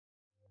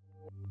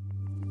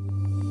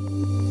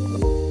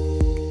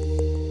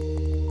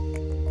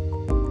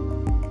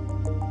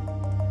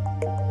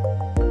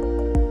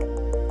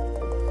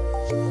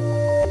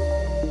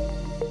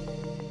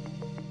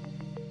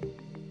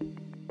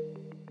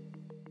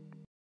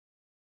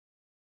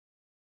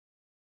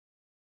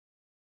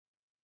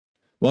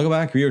Welcome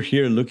back. We are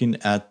here looking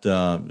at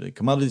the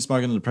commodities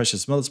market and the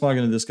precious metals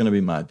market, and this is going to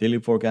be my daily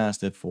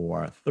forecast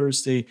for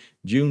Thursday,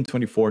 June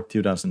 24th,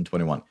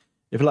 2021.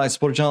 If you like to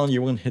support the channel,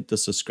 you want to hit the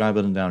subscribe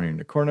button down here in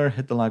the corner,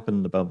 hit the like button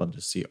and the bell button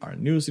to see our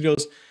news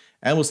videos,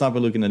 and we'll start by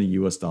looking at the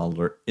US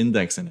dollar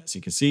index. And as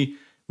you can see,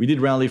 we did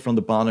rally from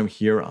the bottom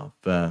here of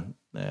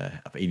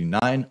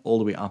 89 all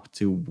the way up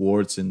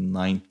towards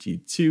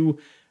 92,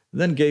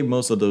 then gave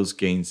most of those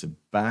gains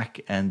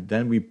back, and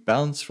then we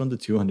bounced from the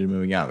 200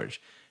 moving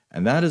average.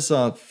 And that is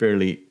a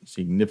fairly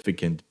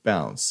significant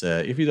bounce.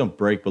 If you don't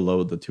break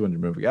below the 200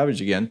 moving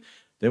average again,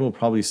 then we'll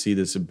probably see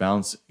this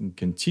bounce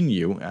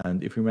continue.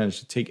 And if we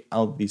manage to take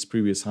out these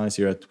previous highs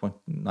here at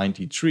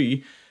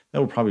 93,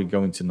 then we'll probably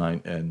go into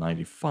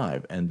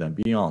 95 and then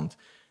beyond.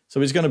 So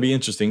it's going to be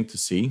interesting to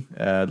see.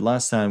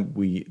 Last time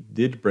we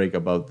did break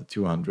above the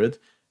 200,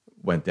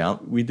 went down,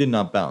 we did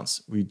not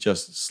bounce. We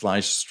just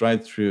sliced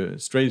straight through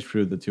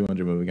the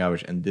 200 moving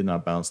average and did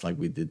not bounce like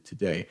we did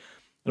today.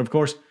 And of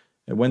course,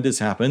 when this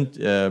happened,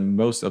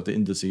 most of the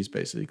indices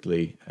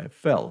basically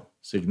fell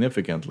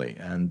significantly,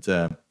 and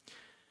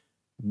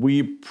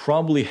we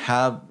probably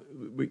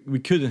we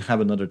couldn't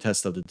have another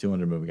test of the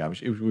 200 moving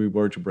average. If we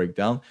were to break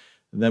down,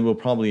 then we'll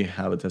probably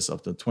have a test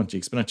of the 20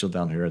 exponential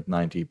down here at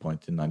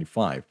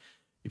 90.95.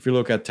 If you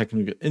look at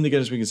technical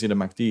indicators, we can see the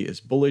MACD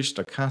is bullish,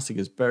 stochastic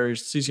is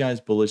bearish, CCI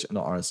is bullish, and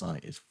the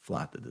RSI is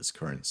flat at this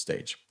current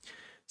stage.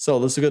 So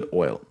let's look at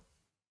oil.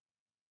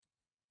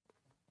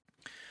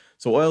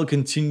 So oil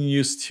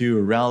continues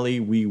to rally.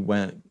 We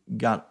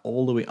got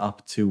all the way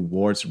up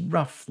towards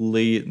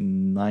roughly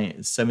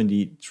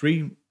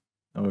 $73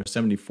 or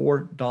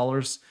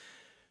 $74.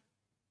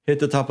 Hit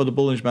the top of the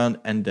Bollinger Band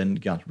and then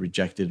got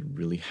rejected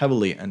really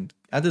heavily. And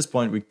at this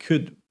point, we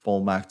could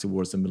fall back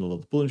towards the middle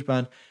of the Bollinger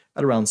Band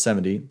at around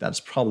 70. That's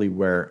probably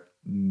where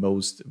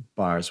most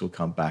buyers will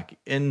come back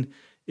in.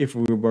 If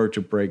we were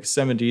to break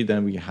 70,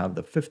 then we have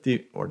the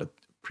 50 or the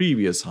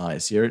previous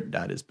highs here.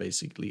 That is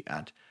basically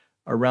at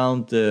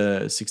around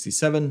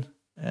 67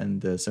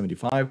 and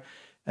 75,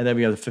 and then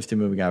we have the 50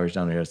 moving average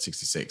down here at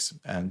 66,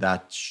 and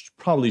that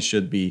probably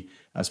should be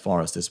as far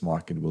as this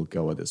market will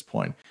go at this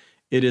point.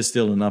 It is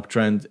still an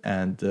uptrend,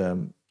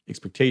 and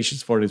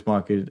expectations for this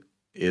market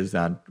is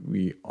that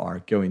we are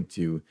going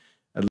to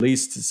at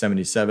least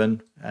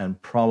 77 and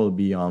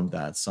probably beyond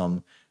that.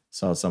 Some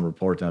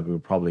report that we will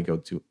probably go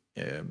to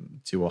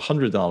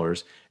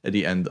 $100 at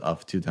the end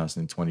of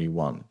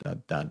 2021.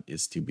 That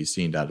is to be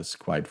seen. That is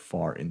quite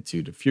far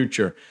into the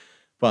future.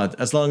 But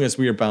as long as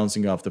we are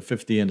bouncing off the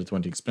 50 and the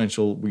 20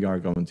 exponential, we are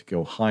going to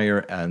go higher.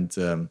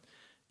 And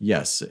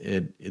yes,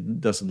 it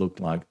doesn't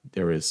look like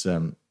there is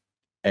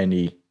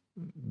any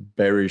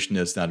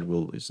bearishness that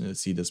will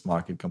see this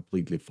market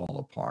completely fall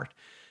apart.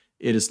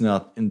 It is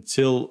not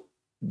until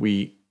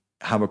we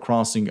have a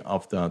crossing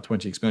of the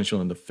 20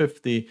 exponential and the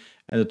 50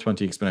 and the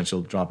 20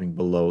 exponential dropping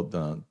below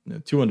the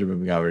 200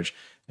 moving average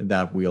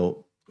that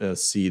we'll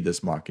see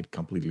this market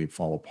completely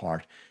fall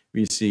apart.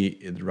 We see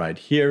it right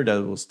here.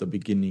 That was the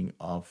beginning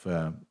of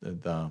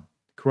the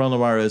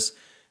coronavirus,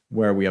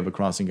 where we have a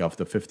crossing of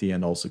the 50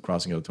 and also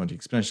crossing of the 20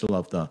 exponential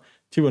of the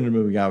 200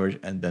 moving average,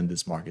 and then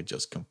this market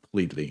just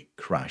completely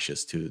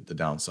crashes to the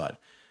downside.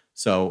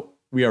 So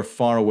we are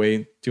far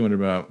away,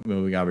 200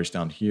 moving average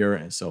down here,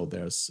 and so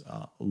there's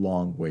a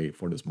long way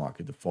for this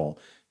market to fall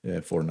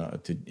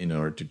in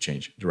order to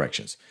change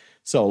directions.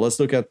 So let's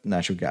look at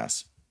natural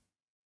gas.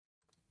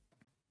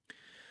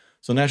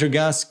 So natural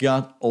gas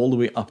got all the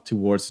way up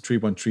towards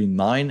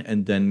 3.39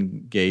 and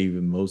then gave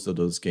most of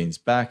those gains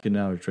back, and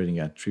now we're trading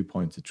at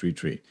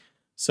 3.33.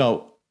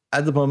 So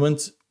at the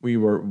moment, we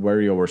were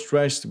very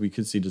overstretched. We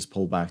could see this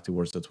pull back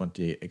towards the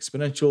 20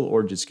 exponential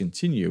or just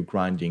continue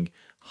grinding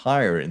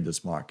higher in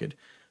this market.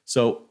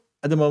 So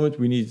at the moment,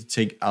 we need to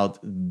take out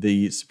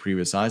these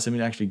previous highs. I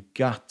mean, actually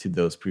got to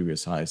those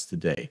previous highs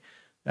today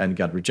and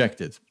got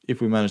rejected.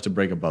 If we manage to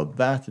break above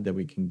that, then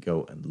we can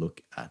go and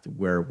look at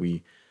where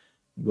we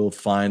will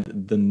find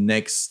the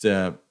next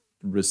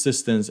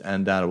resistance,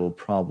 and that will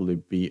probably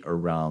be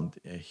around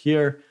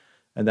here.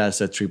 And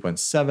that's at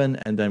 3.7,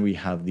 and then we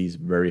have these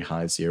very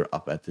highs here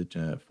up at the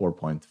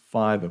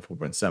 4.5 and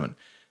 4.7.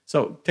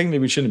 So technically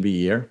we shouldn't be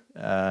here.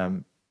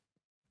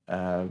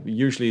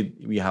 Usually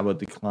we have a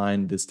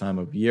decline this time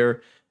of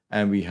year,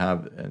 and we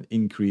have an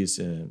increase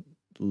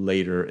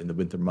later in the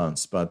winter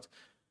months. But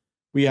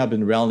we have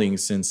been rallying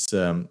since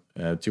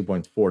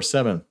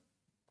 2.47,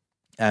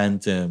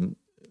 and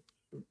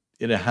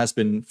it has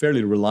been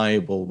fairly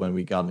reliable when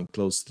we got in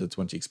close to the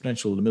 20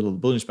 exponential in the middle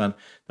of the Bollinger Band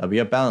that we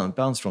have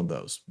bounced from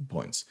those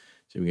points.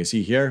 So we can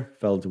see here,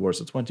 fell towards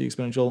the 20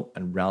 exponential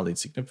and rallied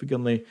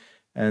significantly.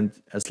 And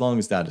as long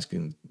as that is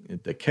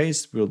the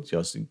case, we'll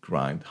just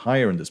grind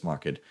higher in this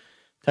market.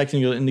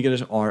 Technical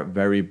indicators are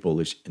very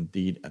bullish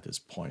indeed at this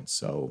point.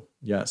 So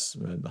yes,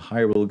 the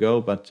higher we'll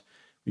go, but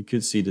we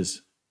could see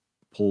this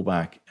pull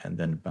back and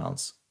then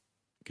bounce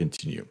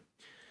continue.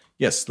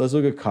 Yes, let's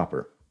look at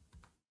copper.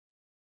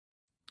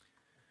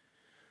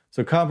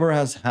 So copper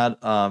has had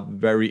a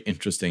very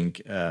interesting,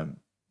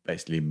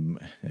 basically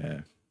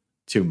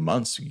 2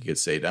 months, you could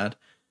say that.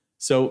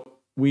 So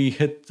we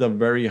hit the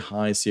very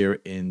highs here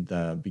in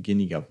the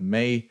beginning of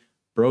May,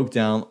 broke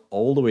down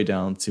all the way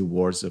down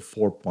towards the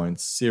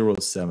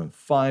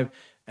 4.075,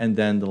 and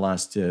then the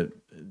last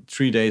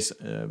 3 days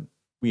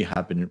we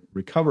have been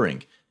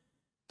recovering.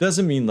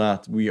 Doesn't mean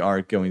that we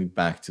are going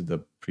back to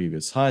the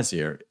previous highs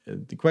here.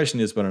 The question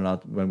is whether or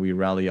not when we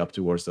rally up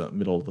towards the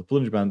middle of the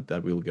Bollinger Band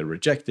that we will get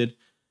rejected,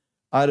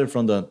 either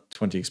from the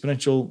 20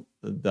 exponential,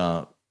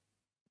 the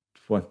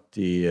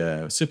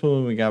 20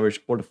 simple moving average,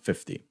 or the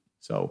 50.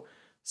 So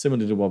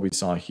similar to what we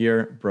saw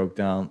here, broke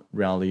down,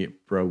 rally,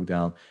 broke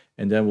down,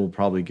 and then we'll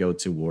probably go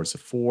towards the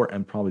 4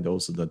 and probably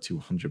also the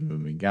 200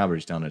 moving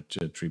average down at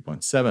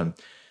 3.7.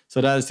 So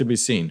that is to be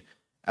seen.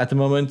 At the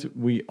moment,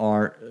 we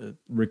are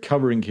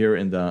recovering here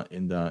in the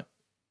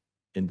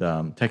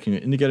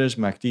technical indicators.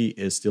 MACD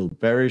is still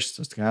bearish,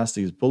 so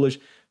stochastic is bullish,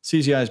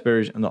 CCI is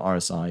bearish, and the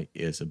RSI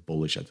is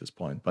bullish at this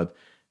point. But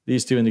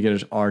these two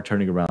indicators are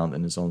turning around,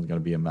 and it's only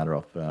going to be a matter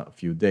of a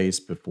few days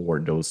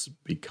before those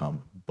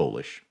become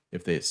bullish,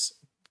 if this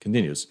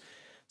continues.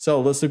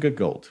 So let's look at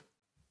gold.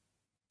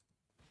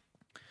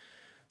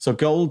 So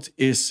gold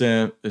is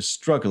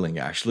struggling,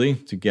 actually,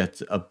 to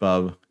get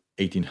above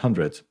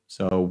 1800.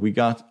 So we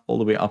got all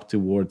the way up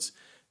towards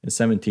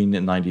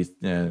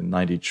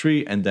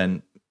 1793, and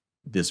then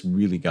this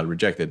really got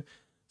rejected.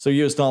 So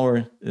US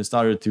dollar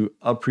started to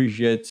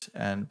appreciate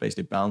and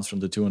basically bounce from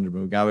the 200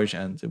 moving average,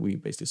 and we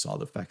basically saw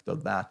the effect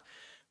of that.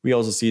 We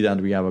also see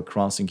that we have a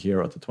crossing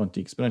here at the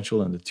 20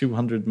 exponential and the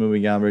 200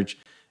 moving average,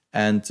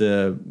 and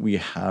we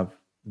have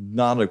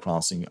not a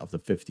crossing of the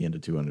 50 and the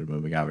 200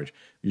 moving average.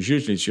 Which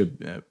usually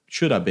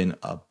should have been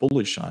a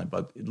bullish sign,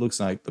 but it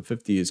looks like the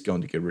 50 is going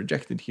to get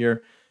rejected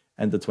here,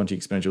 and the 20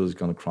 exponential is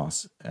going to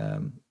cross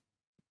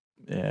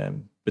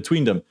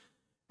between them.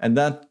 And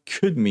that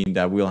could mean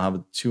that we'll have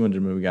a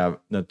 200 moving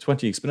average, the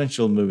 20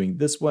 exponential moving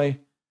this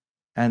way,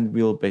 and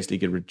we'll basically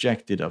get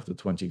rejected of the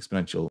 20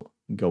 exponential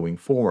going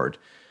forward.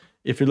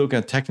 If you look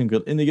at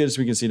technical indicators,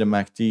 we can see the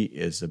MACD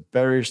is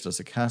bearish, the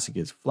stochastic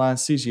is flat,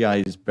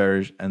 CCI is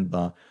bearish, and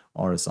the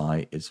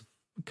RSI is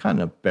kind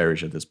of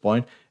bearish at this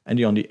point, and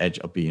you're on the edge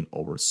of being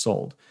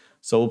oversold.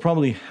 So we'll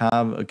probably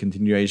have a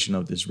continuation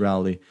of this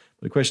rally.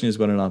 But the question is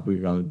whether or not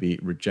we're going to be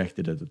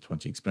rejected at the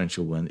 20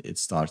 exponential when it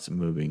starts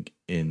moving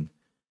in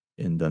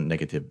the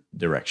negative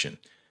direction.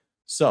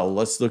 So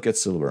let's look at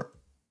silver.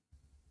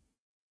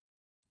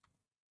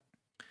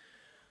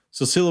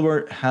 So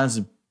silver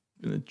has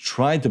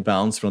tried to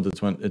bounce from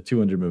the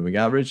 200 moving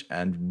average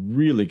and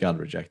really got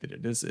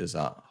rejected. This is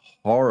a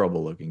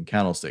horrible looking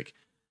candlestick.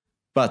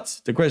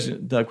 But the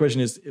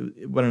question is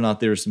whether or not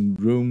there's some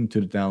room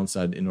to the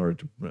downside in order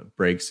to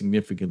break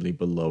significantly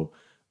below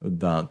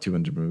the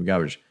 200 moving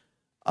average.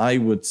 I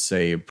would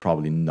say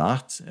probably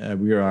not.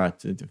 We are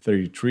at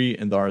 33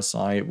 in the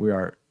RSI. We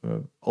are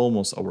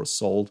almost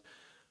oversold.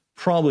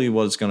 Probably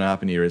what's going to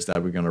happen here is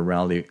that we're going to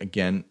rally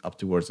again up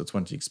towards the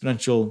 20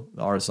 exponential.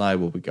 The RSI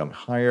will become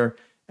higher,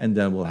 and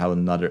then we'll have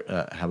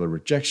have a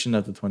rejection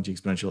at the 20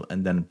 exponential,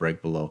 and then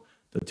break below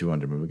the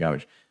 200 moving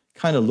average.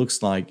 Kind of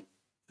looks like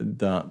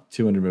the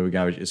 200 moving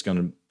average is going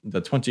to,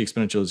 the 20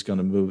 exponential is going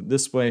to move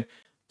this way,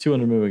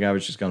 200 moving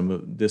average is going to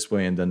move this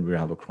way, and then we'll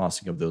have a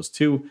crossing of those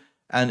two.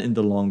 And in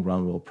the long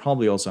run, we'll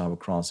probably also have a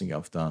crossing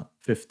of the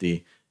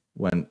 50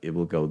 when it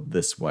will go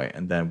this way,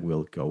 and then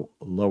we'll go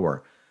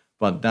lower.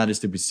 But that is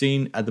to be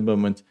seen. At the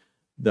moment,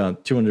 the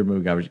 200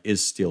 moving average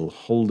is still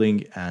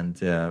holding,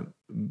 and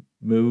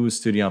moves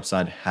to the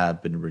upside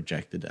have been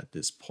rejected at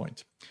this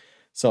point.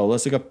 So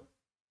let's look at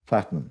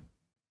platinum.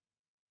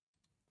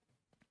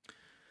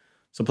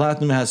 So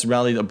platinum has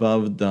rallied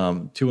above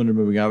the 200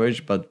 moving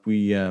average, but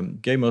we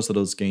gave most of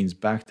those gains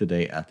back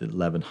today at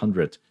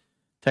 1100.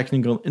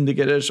 Technical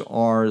indicators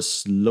are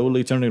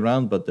slowly turning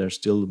around, but they're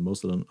still,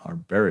 most of them are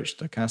bearish.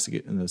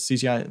 Stochastic and the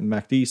CCI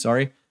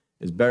MACD,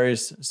 is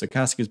bearish.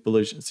 Stochastic is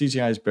bullish.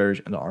 CCI is bearish,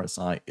 and the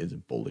RSI is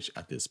bullish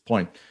at this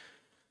point.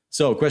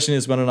 So, the question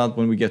is whether or not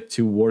when we get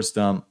towards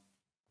the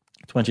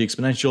 20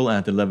 exponential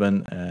at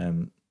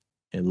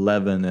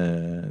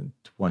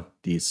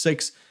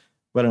 1126,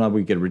 whether or not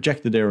we get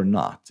rejected there or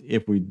not.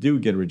 If we do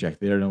get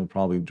rejected there, then we'll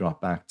probably drop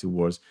back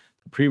towards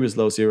the previous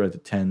lows here at the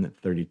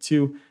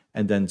 1032.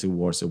 And then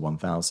towards the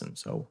 1,000.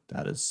 So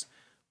that is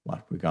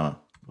what we're gonna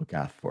look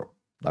at for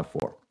that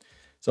for.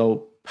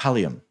 So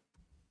palladium.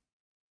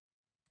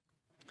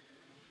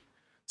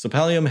 So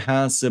palladium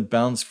has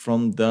bounced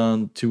from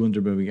the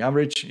 200 moving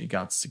average. It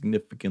got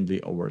significantly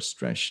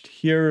overstretched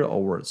here,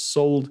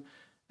 oversold,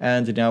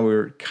 and now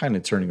we're kind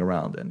of turning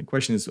around. And the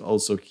question is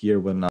also here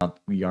whether or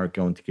not we are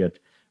going to get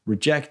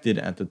rejected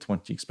at the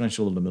 20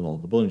 exponential in the middle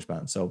of the Bollinger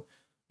Band. So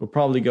we'll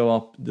probably go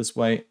up this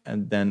way,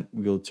 and then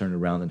we'll turn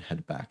around and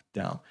head back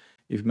down.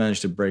 If we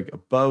manage to break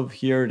above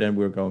here, then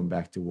we're going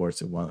back towards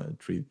the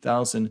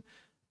 3,000,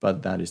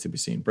 but that is to be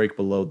seen. Break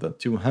below the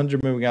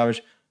 200 moving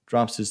average,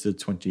 drops us to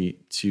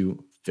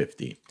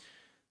 2250.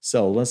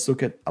 So let's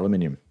look at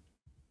aluminium.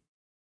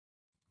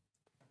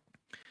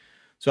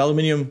 So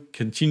aluminium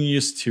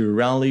continues to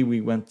rally. We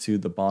went to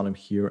the bottom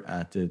here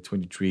at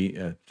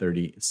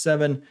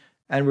 2337,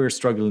 and we're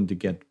struggling to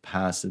get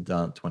past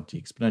the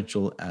 20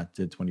 exponential at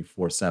the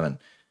 24/7.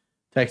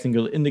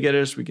 Technical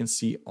indicators we can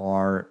see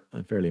are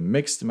fairly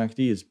mixed.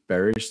 MACD is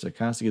bearish,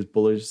 stochastic is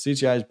bullish,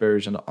 CCI is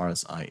bearish, and the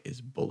RSI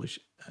is bullish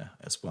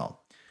as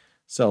well.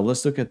 So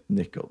let's look at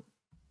nickel.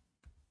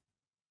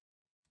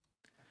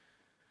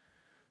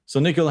 So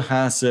nickel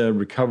has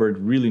recovered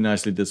really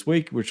nicely this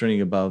week. We're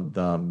trading about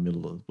the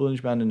middle of the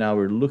bullish band, and now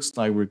it looks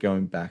like we're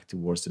going back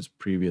towards this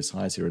previous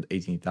highs here at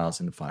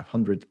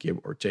 18,500, give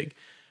or take.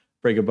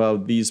 Break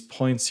above these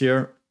points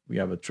here. We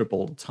have a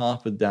triple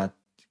top, but that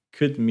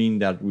could mean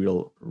that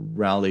we'll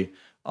rally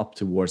up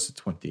towards the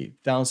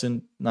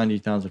 28,000,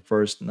 90,000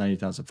 first,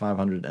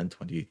 90,500, and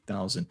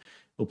 28,000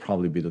 will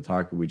probably be the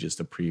target, which is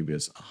the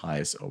previous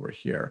highs over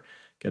here.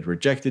 Get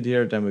rejected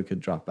here, then we could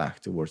drop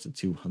back towards the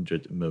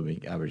 200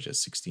 moving average at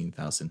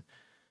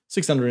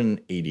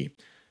 16,680.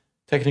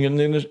 Technical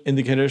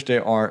indicators, they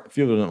are, a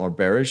few of them are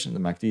bearish, and the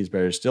MACD is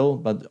bearish still,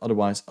 but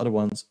otherwise, other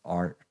ones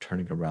are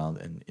turning around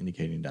and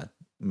indicating that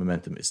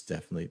momentum is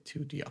definitely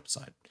to the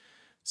upside.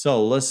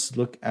 So let's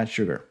look at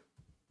sugar.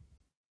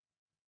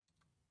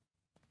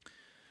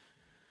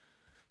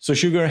 So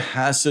sugar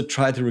has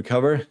tried to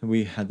recover.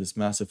 We had this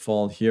massive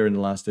fall here in the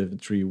last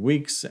 3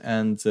 weeks,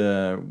 and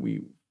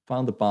we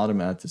found the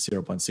bottom at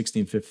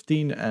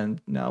 0.1615,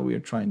 and now we are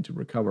trying to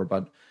recover.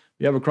 But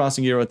we have a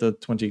crossing here at the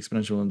 20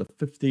 exponential and the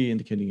 50,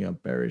 indicating a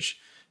bearish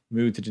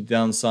move to the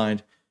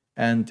downside.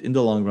 And in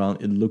the long run,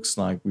 it looks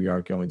like we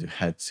are going to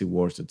head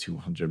towards the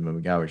 200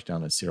 moving average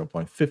down at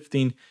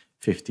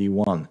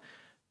 0.1551.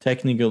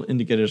 Technical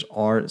indicators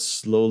are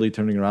slowly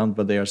turning around,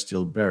 but they are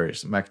still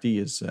bearish. MACD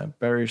is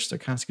bearish,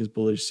 stochastic is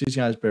bullish,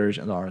 CCI is bearish,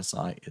 and the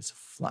RSI is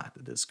flat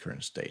at this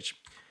current stage.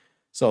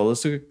 So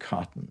let's look at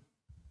cotton.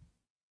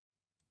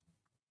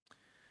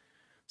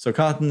 So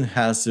cotton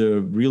has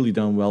really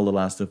done well the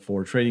last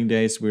 4 trading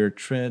days. We're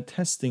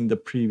testing the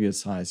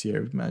previous highs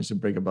here. We've managed to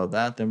break above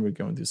that. Then we're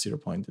going to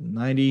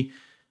 0.90.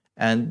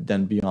 And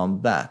then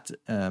beyond that,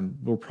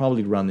 we'll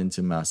probably run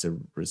into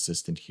massive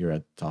resistance here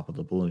at the top of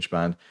the bullish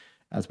band,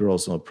 as we're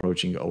also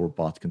approaching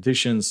overbought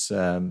conditions.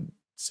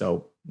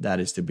 So that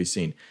is to be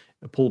seen.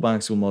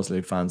 Pullbacks will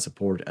mostly find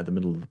support at the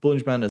middle of the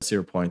bullish band at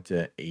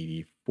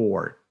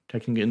 0.84.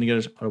 Technical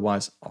indicators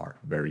otherwise are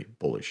very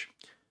bullish.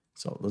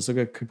 So let's look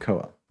at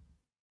cocoa.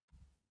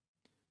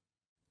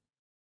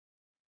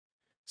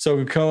 So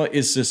cocoa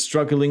is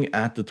struggling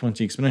at the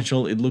 20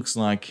 exponential. It looks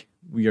like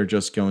we are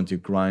just going to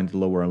grind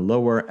lower and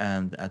lower,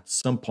 and at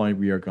some point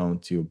we are going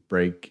to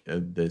break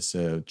this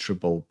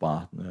triple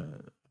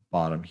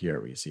bottom here.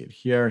 We see it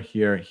here,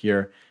 here,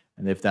 here,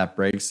 and if that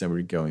breaks, then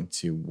we're going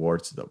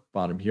towards the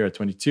bottom here at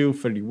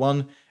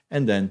 22.31,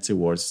 and then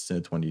towards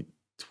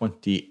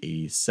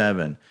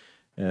 20.87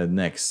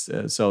 next.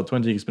 So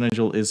 20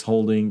 exponential is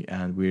holding,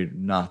 and we're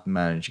not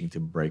managing to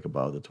break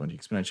above the 20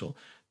 exponential.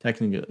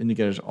 Technical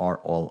indicators are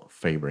all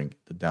favoring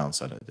the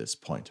downside at this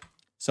point.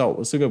 So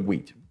let's look at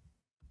wheat.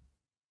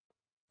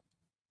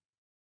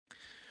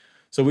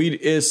 So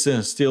wheat is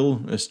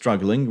still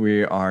struggling.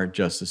 We are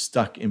just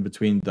stuck in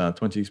between the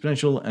 20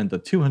 exponential and the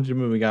 200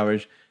 moving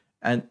average,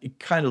 and it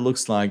kind of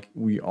looks like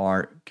we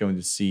are going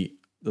to see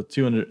the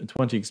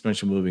 220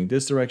 exponential moving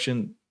this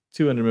direction,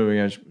 200 moving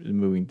average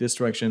moving this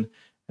direction,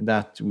 and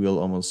that will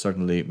almost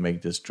certainly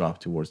make this drop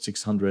towards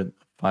 600,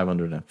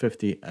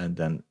 550, and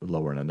then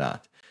lower than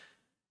that.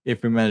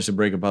 If we manage to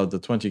break above the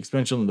 20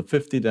 exponential and the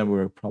 50, then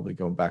we're probably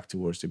going back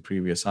towards the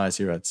previous highs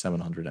here at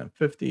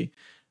 750.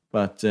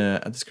 But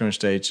at this current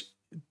stage,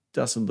 it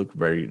doesn't look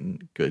very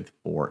good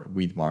for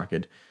wheat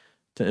market.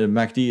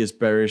 MACD is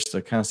bearish,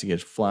 stochastic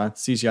is flat,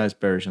 CCI is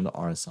bearish, and the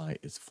RSI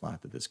is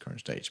flat at this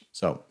current stage.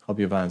 So hope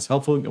you find this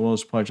helpful. You will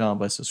support the channel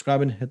by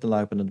subscribing, hit the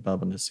like button and the bell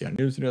button to see our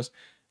new videos.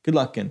 Good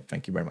luck and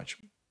thank you very much.